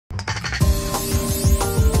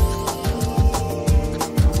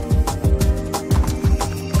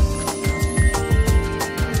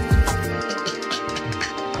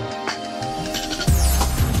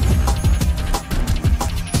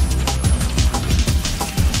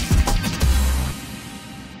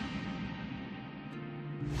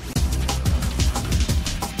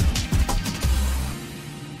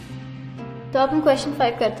अब हम क्वेश्चन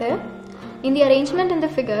 5 करते हैं. In the arrangement in the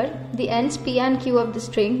figure, the ends P and Q of the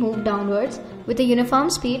string move downwards with a uniform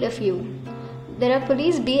speed of u. There are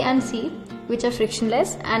pulleys B and C which are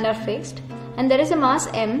frictionless and are fixed, and there is a mass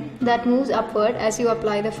m that moves upward as you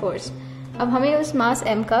apply the force. अब हमें उस मास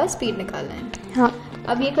m का speed निकालना है. हाँ,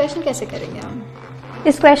 अब ये question कैसे करेंगे हम?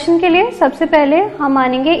 इस क्वेश्चन के लिए सबसे पहले हम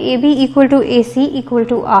मानेंगे AB equal to AC equal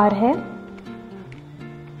to R है.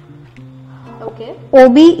 Okay.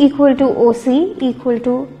 OB equal to OC equal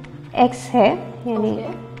to X है, यानी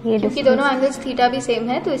ये क्योंकि दोनों एंगल्स थीटा भी सेम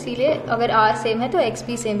है तो इसीलिए अगर R सेम है तो X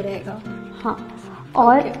भी सेम रहेगा. हाँ,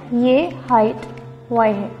 और ये हाइट Y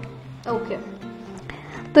है. ओके.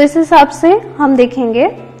 तो इस हिसाब से हम देखेंगे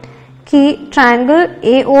कि ट्रायंगल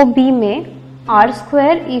AOB में R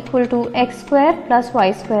square equal to x square plus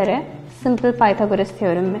Y square है, सिंपल पाइथागोरस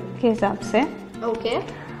थ्योरम के हिसाब से. ओके.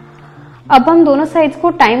 अब हम दोनों साइड्स को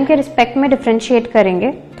टाइम के रिस्पेक्ट में डिफरेंशिएट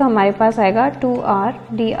करेंगे तो हमारे पास आएगा 2r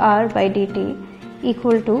dr by D T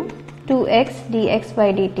equal to 2x dx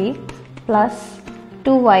by D T plus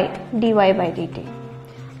 2y dy by D T.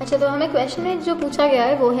 अच्छा, तो हमें क्वेश्चन में जो पूछा गया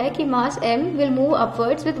है वो है कि मास m will move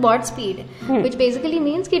upwards with what speed, which basically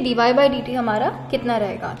means कि dy बाई dt हमारा कितना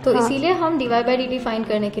रहेगा. तो इसीलिए हम dy बाई dt फाइंड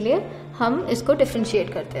करने के लिए हम इसको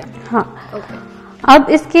डिफरेंशिएट करते हैं. हाँ. ओके. अब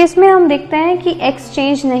इस केस में हम देखते हैं कि x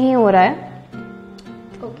चेंज नहीं हो रहा है.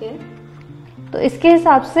 ओके. तो इसके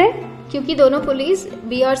हिसाब से क्योंकि दोनों पुलीज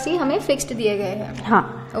B और C हमें फिक्स्ड दिए गए हैं.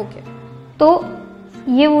 हाँ. ओके. तो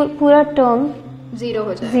ये पूरा टर्म जीरो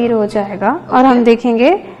हो जाएगा. जीरो हो जाएगा. और हम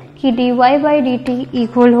देखेंगे कि dy by D T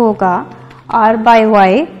equal होगा r by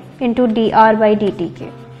Y into D R by D T के.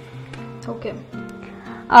 ओके.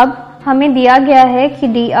 अब हमें दिया गया है कि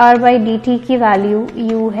D R by D T की वैल्यू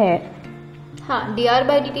u है. हाँ, dr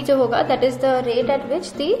बाई dt जो होगा that is the rate at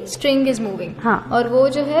which the string is moving. हाँ. और वो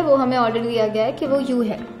जो है वो हमें ऑर्डर दिया गया है कि वो u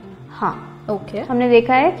है. हाँ. ओके. हमने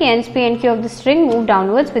देखा है कि ends P and Q of the string move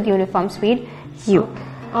downwards with uniform speed u.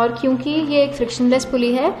 और क्योंकि ये एक फ्रिक्शनलेस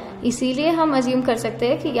पुली है इसीलिए हम अज्यूम कर सकते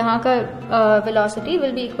हैं कि यहाँ का velocity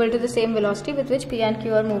will be equal to the same velocity with which P and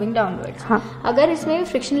Q R moving downwards. हाँ. अगर इसमें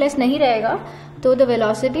फ्रिक्शनलेस नहीं रहेगा तो the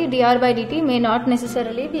velocity dr by dt may not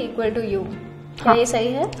necessarily be equal to u. क्या ये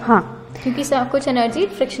सही है? हाँ. क्योंकि कुछ एनर्जी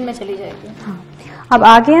फ्रिक्शन में चली जाएगी. हाँ. अब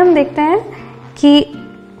आगे हम देखते हैं कि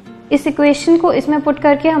इस इक्वेशन को इसमें पुट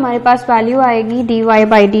करके हमारे पास वैल्यू आएगी dy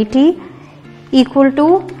by D T equal to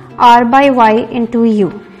r by Y into you.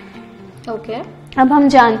 Okay. अब हम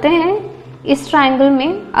जानते हैं इस ट्राइंगल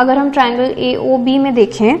में अगर हम ट्राइंगल AOB में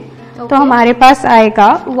देखें तो हमारे पास आएगा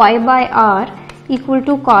y by are equal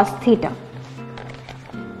to cos theta.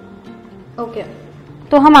 Okay.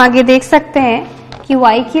 तो हम आगे देख सकते हैं कि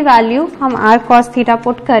y की वैल्यू हम r cos थीटा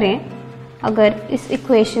पुट करें अगर इस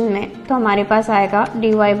इक्वेशन में तो हमारे पास आएगा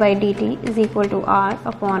dy by D T is equal to r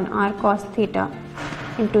upon r cos theta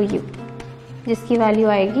into you, जिसकी वैल्यू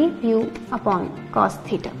आएगी u अपॉन cos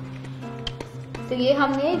थीटा. तो ये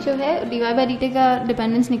हमने जो है dy बाई dt का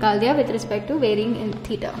डिपेंडेंस निकाल दिया with respect to varying in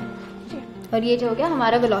theta. और ये जो हो गया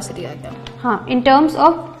हमारा वेलोसिटी आ गया. हाँ, इन टर्म्स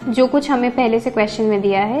ऑफ जो कुछ हमें पहले से क्वेश्चन में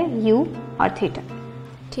दिया है u और थीटा.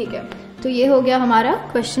 ठीक है. तो ये हो गया हमारा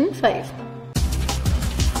क्वेश्चन 5.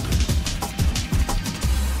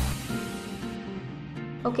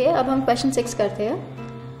 ओके. अब हम क्वेश्चन 6 करते हैं.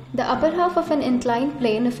 The upper half of an inclined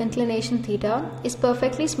plane of inclination theta is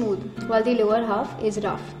perfectly smooth while the lower half is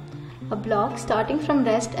rough. A block starting from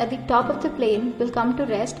rest at the top of the plane will come to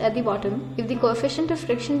rest at the bottom if the coefficient of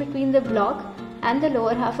friction between the block and the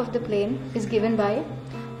lower half of the plane is given by.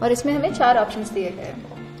 और इसमें हमें 4 options दिए गए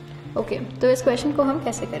हैं. Okay. तो इस question को हम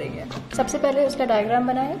कैसे करेंगे? सबसे पहले उसका डायग्राम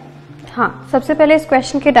बनाएं. हाँ, सबसे पहले इस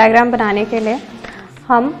क्वेश्चन के डायग्राम बनाने के लिए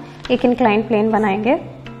हम एक इंक्लाइंड प्लेन बनाएंगे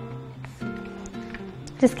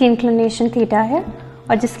जिसकी इंक्लिनेशन थीटा है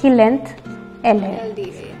और जिसकी लेंथ L है. L दी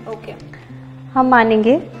गई. ओके. हम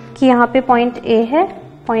मानेंगे कि यहाँ पे पॉइंट A है,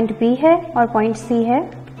 पॉइंट B है और पॉइंट C है.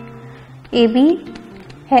 AB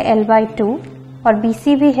है L बाई 2 और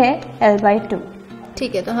BC भी है L बाई 2.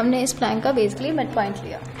 ठीक है. तो हमने इस फ्लैंक का बेसिकली मिड पॉइंट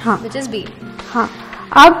लिया. हाँ. Which is B. हाँ.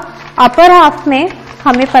 अब अपर हाफ में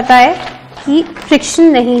हमें पता है कि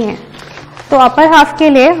फ्रिक्शन नहीं है तो अपर हाफ के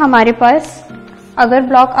लिए हमारे पास अगर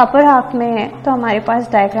ब्लॉक अपर हाफ में है तो हमारे पास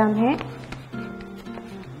डायग्राम है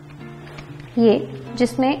ये,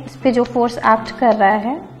 जिसमें इस पे जो फोर्स एक्ट कर रहा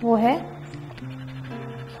है वो है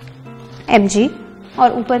mg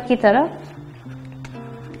और ऊपर की तरफ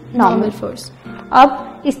नॉर्मल फोर्स.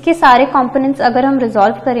 अब इसके सारे कंपोनेंट्स अगर हम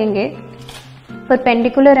रिजॉल्व करेंगे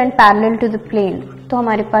perpendicular and parallel to the plane तो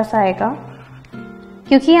हमारे पास आएगा,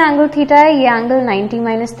 क्योंकि ये एंगल थीटा है, ये एंगल 90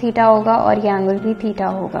 माइनस थीटा होगा और ये एंगल भी थीटा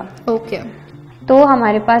होगा. ओके. तो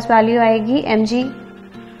हमारे पास वैल्यू आएगी mg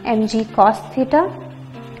mg cos थीटा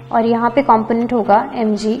और यहाँ पे कंपोनेंट होगा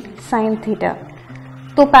mg sin थीटा।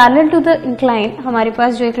 तो पैरेलल टू द इंक्लाइन हमारे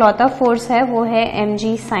पास जो इकलौता फोर्स है वो है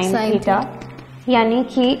mg sin थीटा, यानी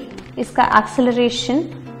कि इसका एक्सेलरेशन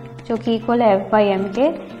जो कि इक्वल है F/m के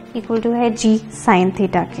इक्वल टू है g sin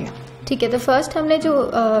थीटा के। ठीक है, तो फर्स्ट हमने जो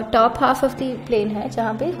top half of the plane है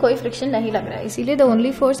जहाँ पे कोई फ्रिक्शन नहीं लग रहा है, इसीलिए the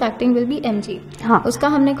only force acting will be mg। हाँ, उसका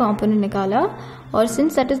हमने कंपोनेंट निकाला और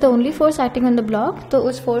since that is the only force acting on the block, तो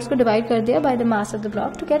उस फोर्स को डिवाइड कर दिया by the mass of the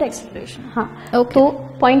block to get acceleration. हाँ, तो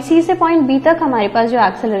पॉइंट सी से पॉइंट बी तक हमारे पास जो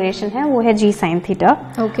एक्सेलरेशन है वो है g sin थीटा।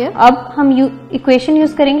 ओके, अब हम इक्वेशन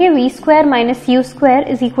यूज करेंगे v square minus u square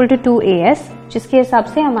is equal to 2as, जिसके हिसाब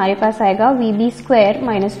से हमारे पास आएगा vb square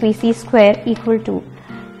minus vc square equal to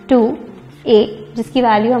 2a, जिसकी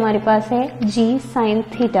वैल्यू हमारे पास है g sin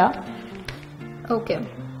थीटा। ओके,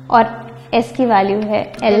 और s की वैल्यू है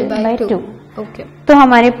l/2। ओके, तो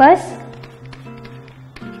हमारे पास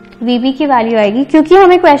vb की वैल्यू आएगी, क्योंकि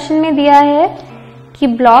हमें क्वेश्चन में दिया है कि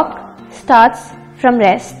block starts from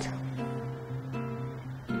rest,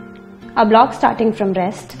 a block starting from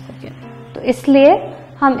rest, तो इसलिए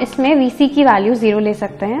हम इसमें vc की वैल्यू 0 ले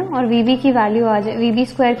सकते हैं और vb की वैल्यू आ जाए, vb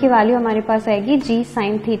स्क्वायर की वैल्यू हमारे पास आएगी g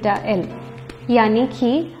sin थीटा l, यानी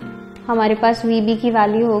कि हमारे पास vb की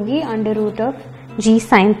वैल्यू होगी under root of g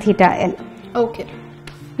sin theta l। Okay,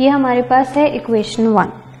 ये हमारे पास है इक्वेशन 1।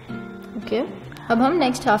 ओके, अब हम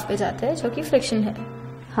नेक्स्ट हाफ पे जाते हैं जो कि फ्रिक्शन है।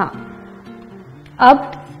 हाँ,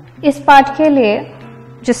 अब इस पार्ट के लिए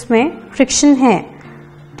जिसमें फ्रिक्शन है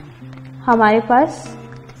हमारे पास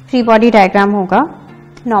फ्री बॉडी डायग्राम होगा,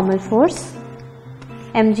 normal force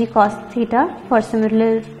mg cos theta for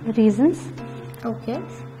similar reasons, okay,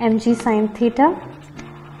 mg sin theta,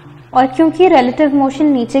 और क्योंकि रिलेटिव मोशन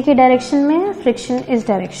नीचे की डायरेक्शन में है, फ्रिक्शन इस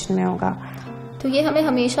डायरेक्शन में होगा। तो ये हमें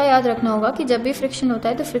हमेशा याद रखना होगा कि जब भी फ्रिक्शन होता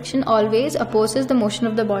है तो friction always opposes the motion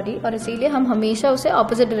of the body, और इसीलिए हम हमेशा उसे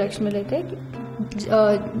ऑपोजिट डायरेक्शन में लेते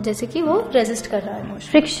हैं, जैसे कि वो रेजिस्ट कर रहा है मोशन।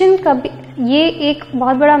 फ्रिक्शन कभी, ये एक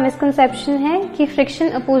बहुत बड़ा मिसकंसेप्शन है कि friction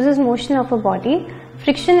opposes motion of a body.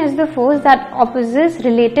 Friction is the force that opposes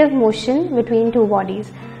relative motion between two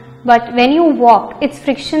bodies, but when you walk, it's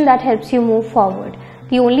friction that helps you move forward.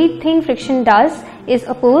 The only thing friction does is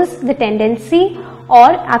oppose the tendency or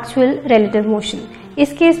actual relative motion.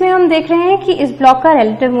 इस case में हम देख रहे हैं कि इस block का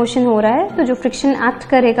relative motion हो रहा है, तो जो फ्रिक्शन एक्ट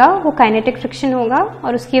करेगा वो काइनेटिक फ्रिक्शन होगा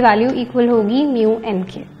और उसकी वैल्यू इक्वल होगी म्यू एन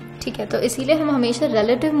के। ठीक है, तो इसीलिए हम हमेशा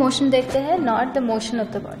relative motion देखते हैं, not the motion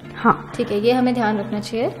of the body। हाँ, ठीक है, ये हमें ध्यान रखना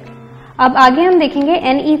चाहिए। अब आगे हम देखेंगे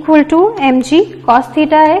n equal to mg cos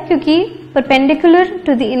theta है, क्योंकि perpendicular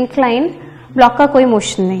to the incline block का कोई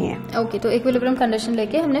मोशन नहीं है। ओके, तो इक्विलिब्रियम कंडीशन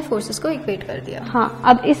लेके हमने फोर्सेस को इक्वेट कर दिया। हाँ,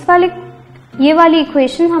 अब ये वाली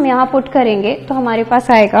इक्वेशन हम यहाँ पुट करेंगे तो हमारे पास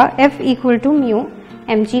आएगा F equal to mu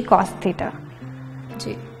mg cos theta.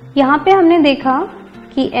 जी, यहाँ पे हमने देखा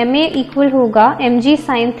कि ma इक्वल होगा mg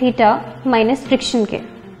sin theta minus friction के।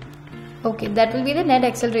 Okay, that will be the net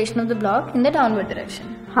acceleration of the block in the downward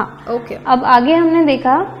direction. हाँ, ओके, अब आगे हमने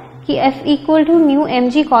देखा कि F equal to mu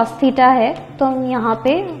mg cos theta है, तो हम यहाँ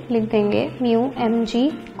पे लिख देंगे mu mg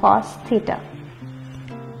cos theta.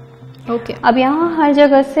 Okay, अब यहाँ हर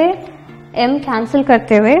जगह से m कैंसिल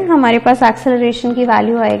करते हुए हमारे पास एक्सेलरेशन की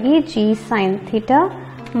वैल्यू आएगी g sin theta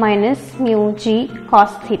minus mu g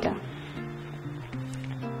cos theta.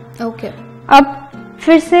 Okay, अब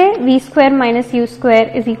फिर से v square minus you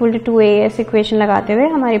square is equal to 2as equation लगाते हुए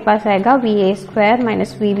हमारे पास आएगा va square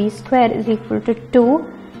minus vb square is equal to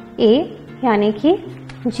 2a, यानी कि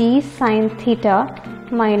g sin theta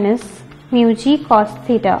minus mu g cos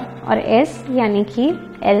theta और s यानी कि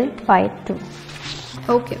l/2।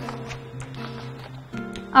 ओके,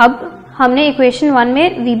 अब हमने इक्वेशन 1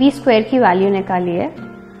 में vb स्क्वायर की वैल्यू निकाली है,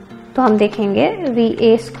 तो हम देखेंगे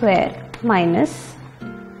va square minus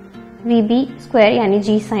vb square यानी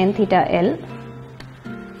g sin theta l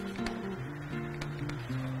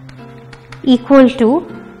equal to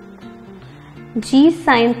g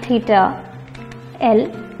sin theta l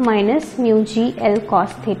minus mu g l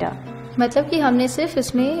cos theta. मतलब कि हमने सिर्फ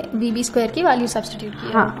इसमें vb स्क्वायर की वैल्यू सब्स्टिट्यूट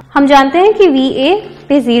की। हाँ, हम जानते हैं कि va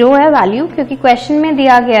पे 0 है वैल्यू, क्योंकि क्वेश्चन में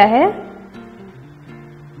दिया गया है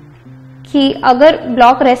कि अगर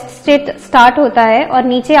ब्लॉक रेस्ट स्टेट स्टार्ट होता है और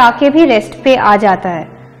नीचे आके भी रेस्ट पे आ जाता है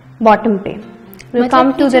बॉटम पे, will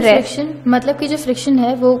come to the rest. मतलब कि जो फ्रिक्शन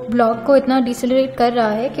है वो ब्लॉक को इतना डिसेलरेट कर रहा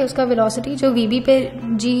है कि उसका वेलोसिटी जो vb पे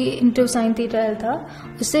g into sine theta l था,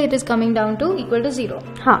 उससे it is coming down two equal to 0।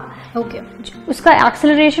 हाँ, ओके, उसका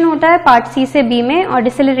एक्सेलरेशन होता है पार्ट सी से बी में और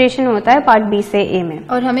डिसेलरेशन होता है पार्ट बी से ए में।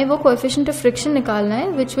 और हमें वो कोएफिशिएंट ऑफ फ्रिक्शन निकालना है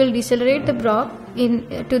which will decelerate the block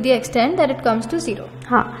in to the extent that it comes to 0।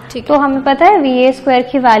 हाँ, ठीक तो हमें पता है VA स्क्वायर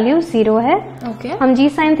की वैल्यू 0 है। ओके, हम G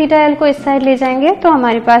साइन थीटा L को इस साइड ले जाएंगे तो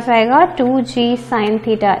हमारे पास आएगा 2G sine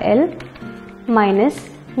theta L minus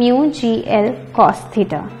mu GL cos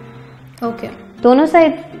theta. Okay, दोनों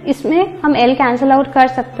साइड इसमें हम L कैंसिल आउट कर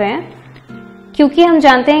सकते हैं क्योंकि हम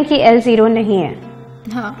जानते हैं कि L 0 नहीं है।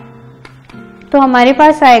 हाँ, तो हमारे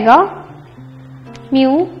पास आएगा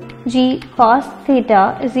mu G cos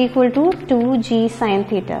theta is equal to 2G sine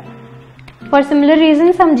theta. For similar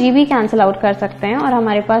reasons हम G भी कैंसिल आउट कर सकते हैं और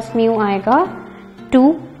हमारे पास म्यू आएगा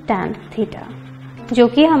 2 tan थीटा, जो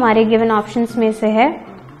कि हमारे गिवन ऑप्शंस में से है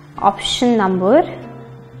ऑप्शन नंबर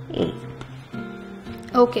ए।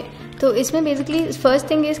 ओके, तो इसमें बेसिकली फर्स्ट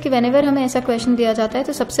थिंग इज कि व्हेनेवर हमें ऐसा क्वेश्चन दिया जाता है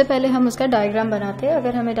तो सबसे पहले हम उसका डायग्राम बनाते हैं,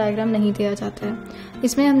 अगर हमें डायग्राम नहीं दिया जाता है।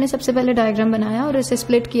 इसमें हमने सबसे पहले डायग्राम बनाया और इसे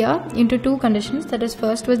स्प्लिट किया into 2 conditions, that is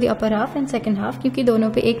first was the upper half and second half, क्योंकि दोनों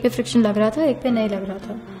पे एक पे फ्रिक्शन लग रहा था, एक पे नहीं लग रहा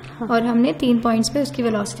था। और हमने 3 पॉइंट्स पे उसकी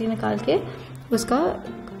वेलोसिटी निकाल के उसका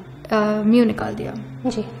म्यू निकाल दिया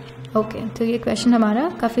जी। ओके, तो ये क्वेश्चन हमारा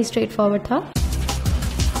काफी स्ट्रेट फॉरवर्ड था।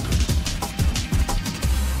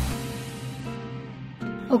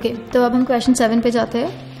 ओके, तो अब हम क्वेश्चन 7 पे जाते हैं।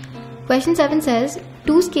 Question 7 says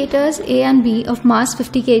two skaters A and B of mass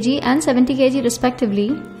 50 kg and 70 kg respectively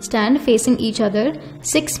stand facing each other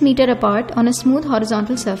 6 meter apart on a smooth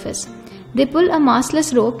horizontal surface. They pull a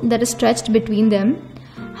massless rope that is stretched between them.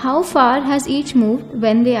 How far has each moved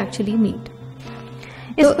when they actually meet?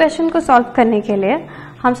 इस question को solve करने के लिए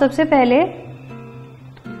हम सबसे पहले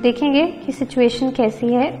देखेंगे कि सिचुएशन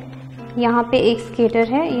कैसी है। यहाँ पे एक स्केटर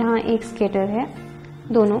है, यहाँ एक स्केटर है,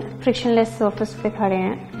 दोनों फ्रिक्शनलेस सरफेस पे खड़े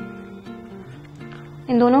हैं।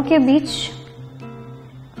 इन दोनों के बीच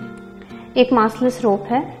एक मासलेस रोप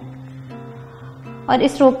है और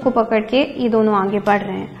इस रोप को पकड़ के ये दोनों आगे बढ़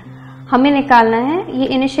रहे हैं। हमें निकालना है, ये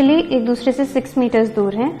इनिशियली एक दूसरे से 6 मीटर्स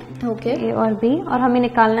दूर हैं, ओके, ए और बी, और हमें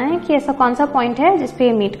निकालना है कि ऐसा कौन सा पॉइंट है जिसपे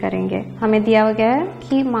ये मीट करेंगे। हमें दिया गया है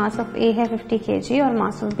कि मास ऑफ ए है 50 kg और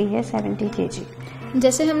मास ऑफ बी है 70 kg।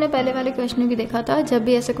 जैसे हमने पहले वाले क्वेश्चन में भी देखा था, जब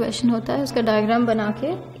भी ऐसा क्वेश्चन होता है उसका डायग्राम बना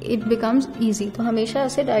के इट बिकम्स इजी, तो हमेशा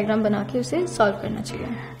ऐसे डायग्राम बना के उसे सॉल्व करना चाहिए।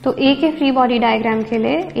 तो ए के फ्री बॉडी डायग्राम के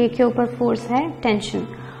लिए ए के ऊपर फोर्स है टेंशन,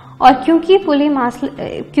 और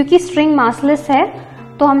क्योंकि स्ट्रिंग मासलेस है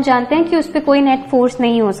तो हम जानते हैं कि उस पर कोई नेट फोर्स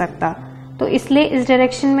नहीं हो सकता, तो इसलिए इस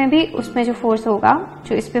डायरेक्शन में भी उसमें जो फोर्स होगा,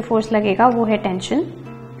 जो इस पे फोर्स लगेगा, वो है टेंशन।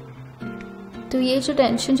 तो ये जो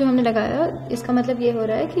टेंशन जो हमने लगाया, इसका मतलब ये हो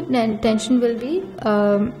रहा है कि tension will be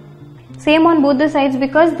same on both the sides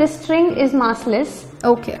because this string is massless.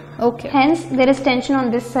 Okay, okay. Hence, there is tension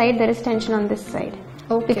on this side, there is tension on this side.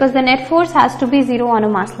 Okay. Because the net force has to be 0 on a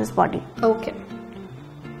massless body. Okay.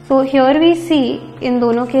 So here we see इन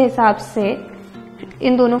दोनों के हिसाब से,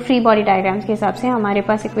 इन दोनों free body diagrams के हिसाब से हमारे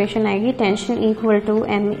पास equation आएगी टेंशन इक्वल टू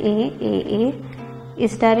MA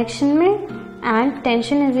इस डायरेक्शन में and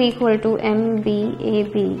tension is equal to MB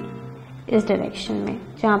इस डायरेक्शन में,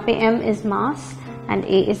 जहाँ पे M is mass and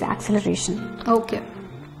A is acceleration. Okay.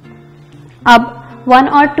 अब 1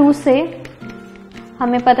 और 2 से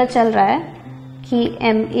हमें पता चल रहा है कि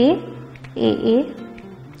MA AA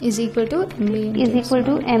is equal to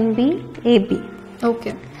MB AB.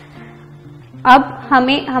 Okay. अब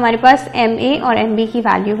हमारे पास MA और MB की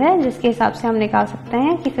वैल्यू है, जिसके हिसाब से हम निकाल सकते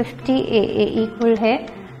हैं कि 50 AA इक्वल है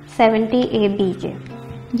 70 AB के।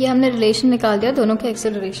 ये हमने रिलेशन निकाल दिया दोनों के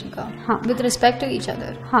एक्सेलरेशन का, हाँ, with respect to each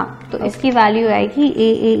other. हाँ, तो इसकी वैल्यू आएगी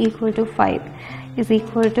AA equal to 5 is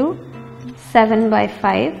equal to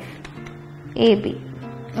 7/5 AB।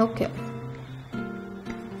 Okay.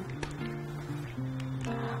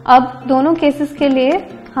 अब दोनों केसेस के लिए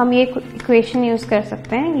हम ये इक्वेशन यूज कर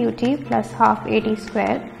सकते हैं UT plus half AT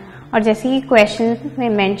square, और जैसे ही क्वेश्चन में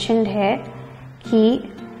मेंशन्ड है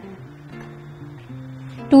कि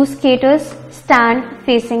to skaters stand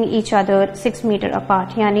facing each other 6 metre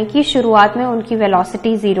apart, यानी कि शुरुआत में उनकी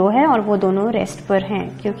वेलोसिटी 0 है और वो दोनों रेस्ट पर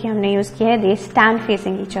हैं, क्योंकि हमने यूज किया है they stand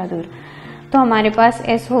facing each other. तो हमारे पास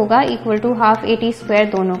S होगा equal to half AT square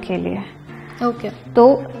दोनों के लिए। ओके।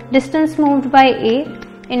 तो distance moved by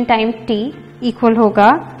A in time T equal होगा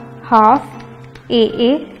हाफ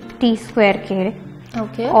AA T स्क्वायर के।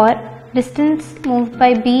 ओके। और distance moved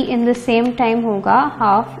by B in the same time होगा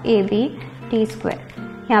हाफ AB T स्क्वायर।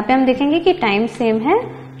 यहाँ पे हम देखेंगे कि टाइम सेम है,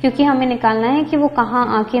 क्योंकि हमें निकालना है कि वो कहाँ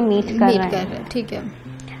आके मीट कर रहे हैं। ठीक है।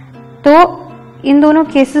 तो इन दोनों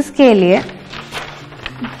केसेस के लिए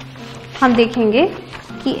हम देखेंगे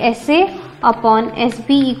कि SA अपॉन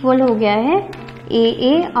SB इक्वल हो गया है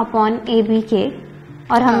AA अपॉन AB के,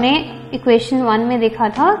 और हमने इक्वेशन 1 में देखा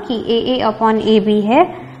था कि AA अपॉन AB है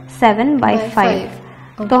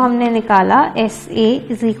 7/5। तो हमने निकाला SA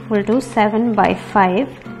is equal to 7/5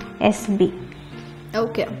 SB।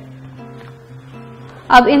 Okay,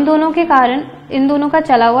 अब इन दोनों के कारण इन दोनों का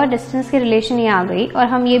चला हुआ डिस्टेंस की रिलेशन ये आ गई, और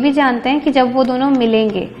हम ये भी जानते हैं कि जब वो दोनों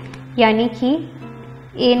मिलेंगे, यानी कि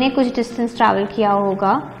A ने कुछ डिस्टेंस ट्रैवल किया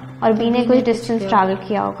होगा और B ने कुछ डिस्टेंस ट्रैवल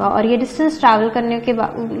किया होगा, और ये डिस्टेंस ट्रैवल करने के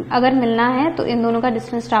बाद अगर मिलना है तो इन दोनों का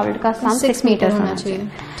डिस्टेंस ट्रैवल का सम 6 मीटर होना चाहिए।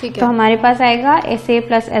 ठीक है, तो हमारे पास आएगा SA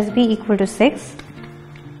plus SB equal to 6।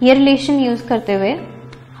 ये रिलेशन यूज करते हुए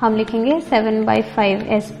हम लिखेंगे 7/5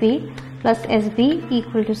 SB plus SB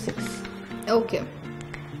equal to 6। Okay,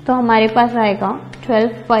 तो हमारे पास आएगा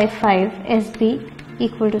 12/5 SB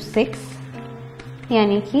इक्वल टू 6,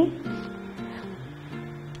 यानी कि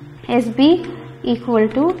SB equal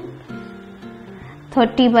to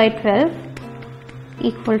 30/12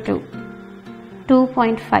 equal to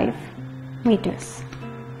 2.5 metres.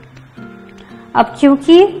 अब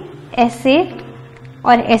क्योंकि SA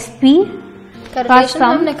और SP का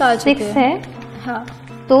सम 6 है, हाँ,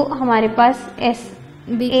 तो हमारे पास A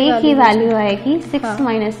की वैल्यू आएगी 6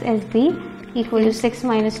 minus SB equal to 6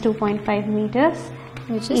 minus 2.5 metres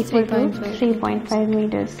equal to 3.5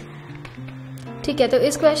 metres. ठीक है, तो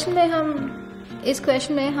इस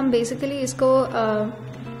क्वेश्चन में हम बेसिकली इसको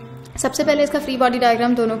सबसे पहले इसका फ्री बॉडी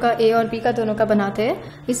डायग्राम दोनों का, A और B का दोनों का बनाते हैं।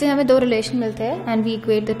 इससे हमें दो रिलेशन मिलते हैं and we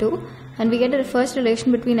equate the two and we get the first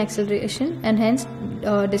relation between acceleration and hence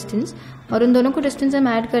distance, और उन दोनों को डिस्टेंस हम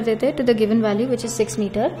ऐड कर देते हैं to the given value which is 6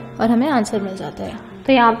 metre, और हमें आंसर मिल जाता है।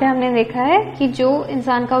 तो यहाँ पे हमने देखा है कि जो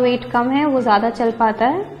इंसान का वेट कम है वो ज्यादा चल पाता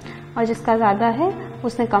है, और जिसका ज्यादा है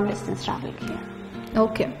उसने कम डिस्टेंस ट्रैवल किया।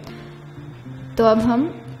 ओके, तो अब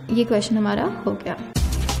हम ये क्वेश्चन हमारा हो गया।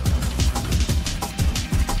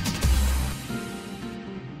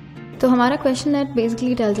 तो हमारा question that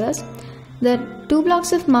basically tells us that 2 blocks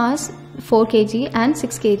of mass 4 kg and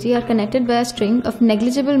 6 kg are connected by a string of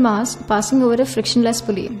negligible mass passing over a frictionless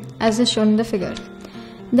pulley, as is shown in the figure.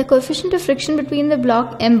 The coefficient of friction between the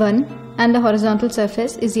block M1 and the horizontal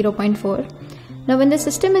surface is 0.4. Now when the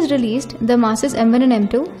system is released, the masses M1 and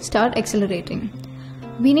M2 start accelerating.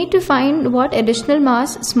 We need to find what additional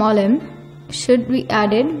mass small m should be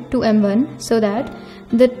added to M1 so that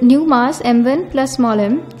the new mass M1 plus small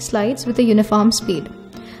m slides with a uniform speed.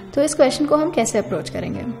 तो इस question को हम कैसे approach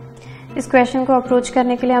करेंगे? इस question को approach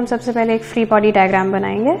करने के लिए हम सबसे पहले एक फ्री बॉडी डायग्राम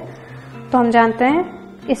बनाएंगे। तो हम जानते हैं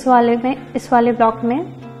इस वाले ब्लॉक में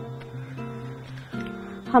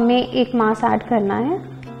हमें एक मास ऐड करना है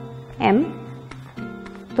m,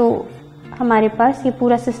 तो हमारे पास ये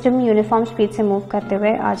पूरा सिस्टम यूनिफॉर्म स्पीड से मूव करते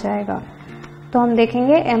हुए आ जाएगा। तो हम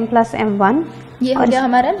देखेंगे m प्लस M1, ये हो गया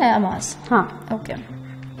हमारा नया मास। हाँ, ओके,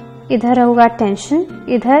 इधर होगा टेंशन,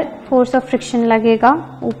 इधर फोर्स ऑफ फ्रिक्शन लगेगा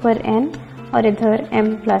ऊपर N, और इधर m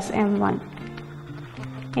plus M1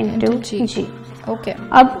 into G। Okay,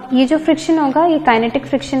 अब ये जो फ्रिक्शन होगा ये काइनेटिक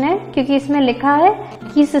फ्रिक्शन है, क्योंकि इसमें लिखा है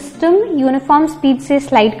कि सिस्टम यूनिफॉर्म स्पीड से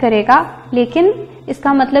स्लाइड करेगा, लेकिन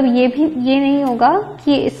इसका मतलब ये नहीं होगा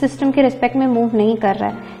कि ये इस सिस्टम के रिस्पेक्ट में मूव नहीं कर रहा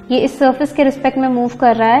है, ये इस सरफेस के रिस्पेक्ट में मूव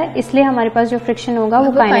कर रहा है, इसलिए हमारे पास जो फ्रिक्शन होगा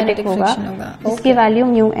वो काइनेटिक होगा, जिसकी वैल्यू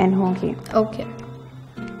म्यू n होगी। ओके,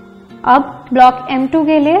 अब ब्लॉक M2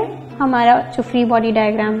 के लिए हमारा जो फ्री बॉडी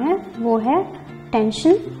डायग्राम है वो है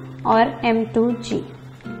टेंशन और M2G।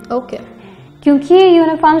 ओके, क्योंकि ये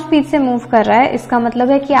यूनिफॉर्म स्पीड से मूव कर रहा है, इसका मतलब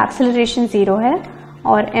है कि एक्सेलरेशन 0 है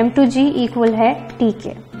और M2G इक्वल है T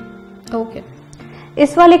के। ओके,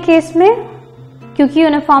 इस वाले केस में क्योंकि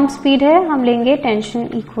यूनिफॉर्म स्पीड है हम लेंगे टेंशन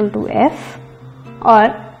इक्वल टू F, और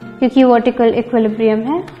क्योंकि वर्टिकल इक्विलिब्रियम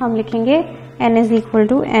है हम लिखेंगे N is equal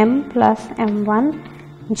to M plus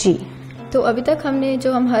M1G। तो अभी तक हमने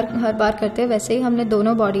जो हम हर बार करते हैं वैसे ही हमने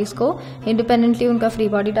दोनों बॉडीज को इंडिपेंडेंटली उनका फ्री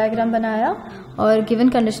बॉडी डायग्राम बनाया और गिवन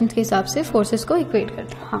कंडीशंस के हिसाब से फोर्सेस को इक्वेट कर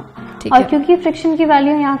दिया। हाँ, और क्योंकि फ्रिक्शन की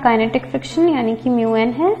वैल्यू यहाँ काइनेटिक फ्रिक्शन यानी कि म्यू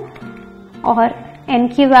n है और n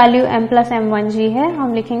की वैल्यू m प्लस M1G है,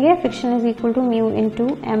 हम लिखेंगे friction is equal to mu into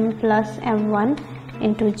m plus M1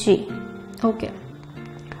 into G। Okay,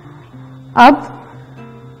 अब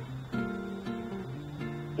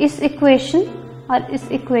इस इक्वेशन और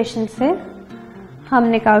इस इक्वेशन से हम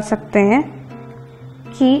निकाल सकते हैं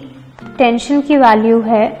कि टेंशन की वैल्यू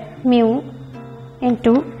है mu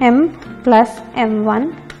into m plus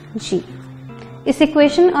M1G। इस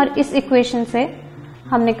इक्वेशन और इस इक्वेशन से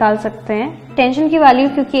हम निकाल सकते हैं टेंशन की वैल्यू,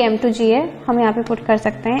 क्योंकि M2G है हम यहाँ पे पुट कर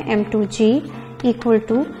सकते हैं M2G equal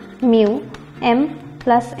to mu m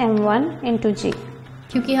plus M1 into G,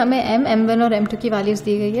 क्योंकि हमें m, M1 और M2 की वैल्यूज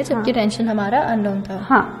दी गई है जबकि टेंशन हमारा अननोन था।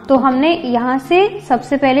 हाँ, तो हमने यहाँ से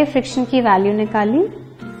सबसे पहले फ्रिक्शन की वैल्यू निकाली।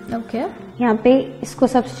 ओके, यहाँ पे इसको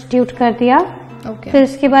सब्स्टिट्यूट कर दिया ओके। फिर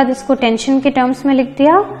उसके बाद इसको टेंशन के टर्म्स में लिख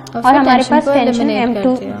दिया और हमारे पास टेंशन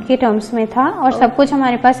M2 के टर्म्स में था और सब कुछ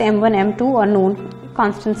हमारे पास M1 M2 और नोन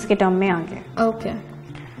कॉन्स्टेंट्स के टर्म में आ गया। ओके।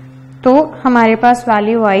 तो हमारे पास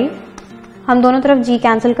वैल्यू आई, हम दोनों तरफ G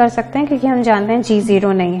कैंसिल कर सकते हैं क्योंकि हम जानते हैं G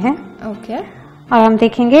 0 नहीं है। ओके। और हम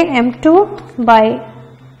देखेंगे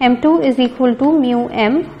M2 is equal to mu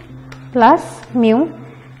M plus mu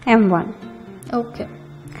M1। Okay.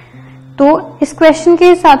 तो इस क्वेश्चन के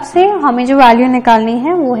हिसाब से हमें जो वैल्यू निकालनी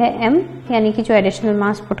है वो है M, यानी कि जो एडिशनल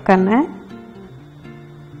मास पुट करना है।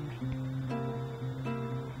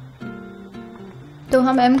 तो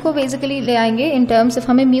हम M को बेसिकली ले आएंगे इन टर्म्स ऑफ,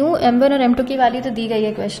 हमें म्यू M1 और M2 की वैल्यू तो दी गई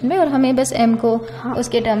है क्वेश्चन में और हमें बस M को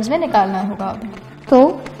उसके टर्म्स में निकालना होगा।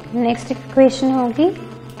 तो नेक्स्ट इक्वेशन होगी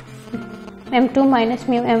M2 minus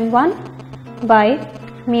mu M1 by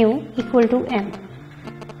mu equal to M।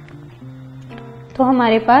 तो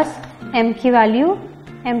हमारे पास M की value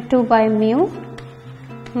M2 by mu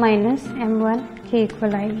minus M1 के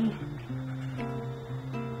इक्वल आएगी।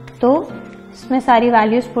 तो इसमें सारी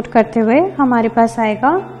वैल्यूज पुट करते हुए हमारे पास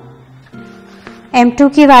आएगा M2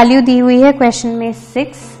 की वैल्यू दी हुई है क्वेश्चन में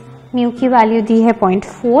 6, म्यू की वैल्यू दी है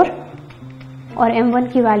 0.4 और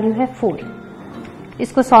M1 की वैल्यू है 4।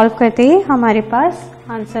 इसको सॉल्व करते ही हमारे पास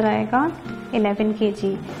आंसर आएगा 11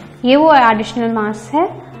 kg। ये वो एडिशनल मास है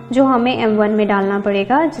जो हमें M1 में डालना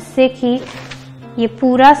पड़ेगा जिससे कि ये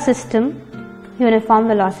पूरा सिस्टम यूनिफॉर्म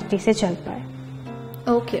वेलोसिटी से चल पाए।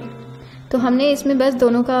 ओके। तो हमने इसमें बस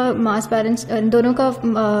दोनों का मास बैलेंस, दोनों का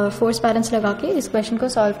फोर्स बैलेंस लगा के इस क्वेश्चन को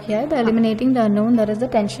सॉल्व किया है bye eliminating the unknown that is the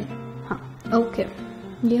tension. हाँ। ओके।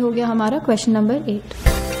 ये हो गया हमारा क्वेश्चन नंबर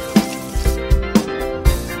 8।